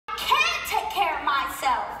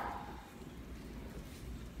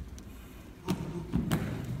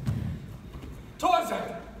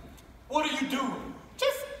What are you doing?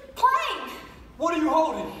 Just playing. What are you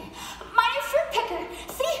holding? My new fruit picker.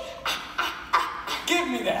 See? Give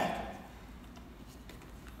me that.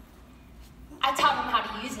 I taught him how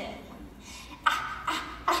to use it.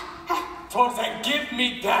 Tarzan, give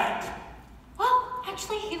me that. Well,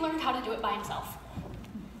 actually, he learned how to do it by himself.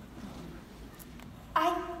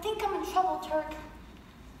 I think I'm in trouble, Turk.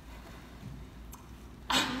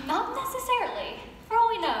 Not necessarily. For all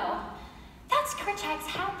we know, that's Kerchak's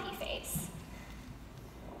happy face.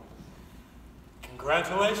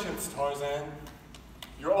 Congratulations, Tarzan.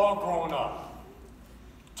 You're all grown up.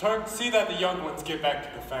 Turk, see that the young ones get back to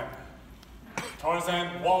the family.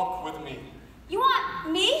 Tarzan, walk with me. You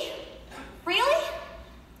want me? Really?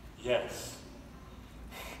 Yes.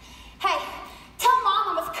 Hey, tell Mom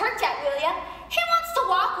I'm with Kerchak, will ya? He wants to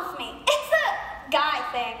walk with me. It's a guy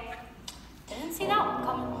thing. Didn't see that one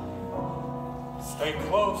coming. Stay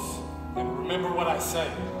close and remember what I say.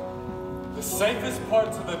 The safest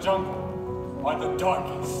parts of the jungle are the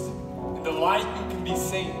darkest, and the light you can be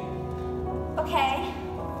seen. Okay.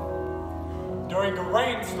 During a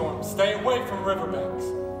rainstorm, stay away from riverbanks.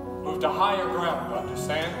 Move to higher ground,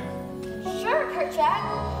 understand? Sure, Kerchak.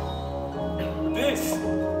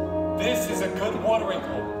 This is a good watering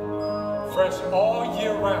hole. Fresh all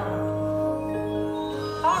year round.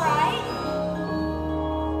 All right.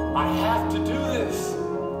 I have to do this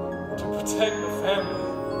to protect the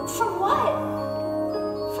family. From what?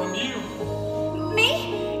 From you. Me?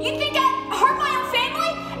 You think I hurt my own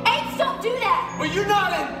family? Apes don't do that. But you're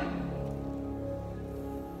not in.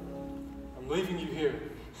 I'm leaving you here.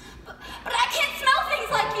 But I can't smell things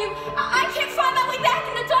like you. I can't find my way back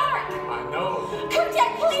in the dark. I know.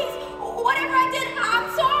 Kerchak, please. Whatever I did, I'm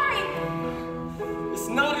sorry. It's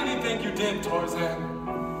not anything you did, Tarzan.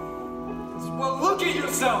 Well, look at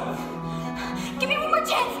yourself. Give me one more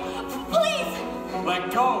chance, please.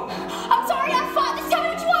 Let go. I'm sorry I fought. Just tell me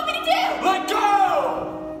what you want me to do. Let go!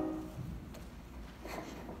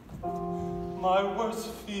 My worst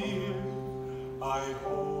fear, I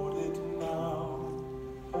hold it now.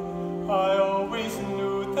 I always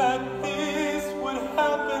knew that this would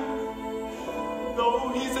happen.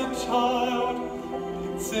 Though he's a child,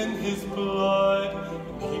 it's in his blood,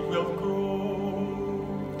 and he will grow.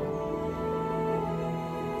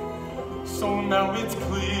 So now it's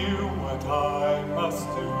clear what I must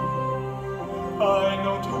do. I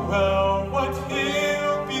know too well what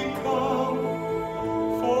he'll become.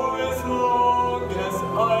 For as long as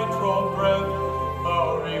I draw breath,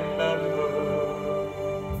 I'll remember.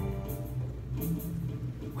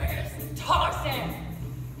 Where's Tarzan?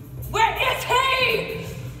 Where is he?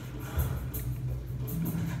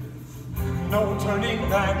 No turning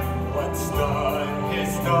back, what's done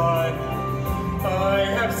is done. I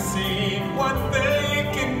have seen what they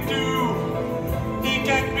can do. He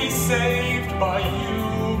can't be saved by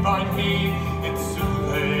you, by me, it's too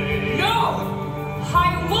late. No!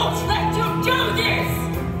 I won't let you do this!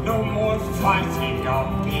 No more fighting,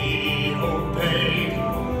 I'll be obeyed.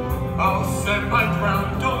 I'll set my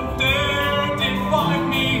ground, don't dare defy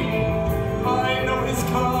me. I know his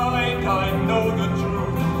kind, I know the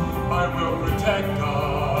truth. I will protect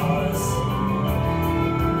us.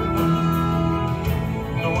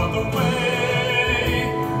 No other way.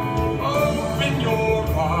 Open your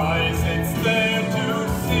eyes, it's there to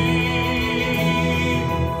see.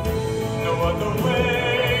 No other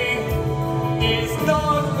way. He's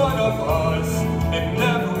not one of us, and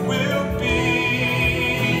never will be.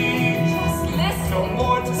 Just listen. No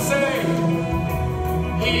more to say.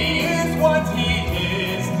 He is what he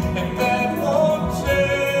is, and that won't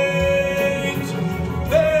change.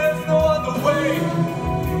 There's no other way.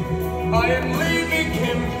 I am leaving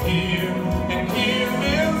him here, and here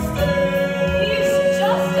he'll stay. He's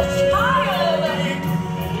just a child.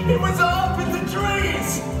 He was up in the trees,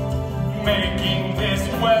 making this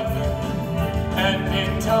weapon. And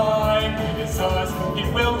in time, it is us he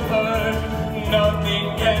will hurt. Nothing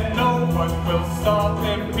and no one will stop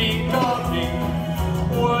him becoming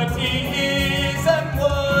what he is and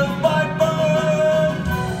was by birth.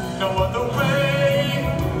 No other way.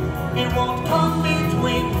 He won't come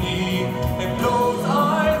between me and those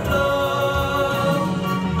I love.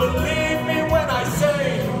 Believe me when I say,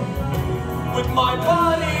 with my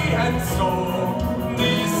body and soul,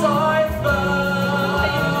 this I found.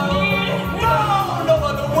 No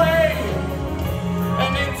other way.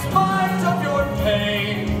 And in spite of your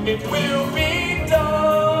pain, it will be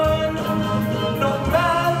done. No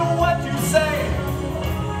matter what you say,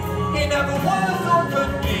 he never was or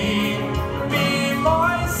could be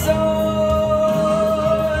my son.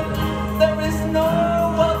 There is no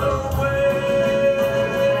other way.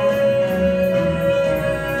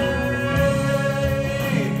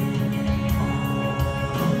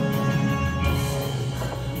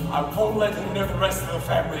 I won't let him near the rest of the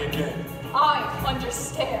family again. I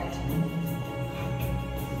understand.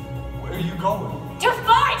 Where are you going? To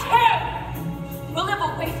fight him! We'll live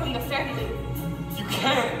away from the family. You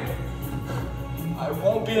can't. I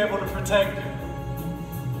won't be able to protect you.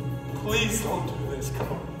 Please don't do this, come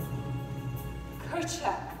on.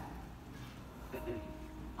 Kerchak.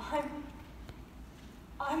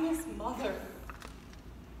 I'm his mother.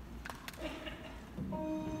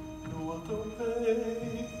 No other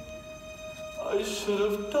way. I should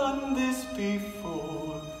have done this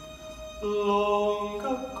before, long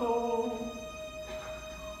ago.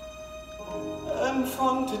 And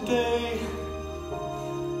from today,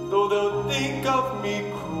 though they'll think of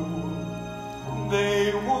me cruel,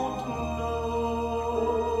 they won't know.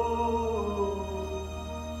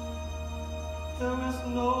 There is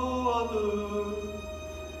no other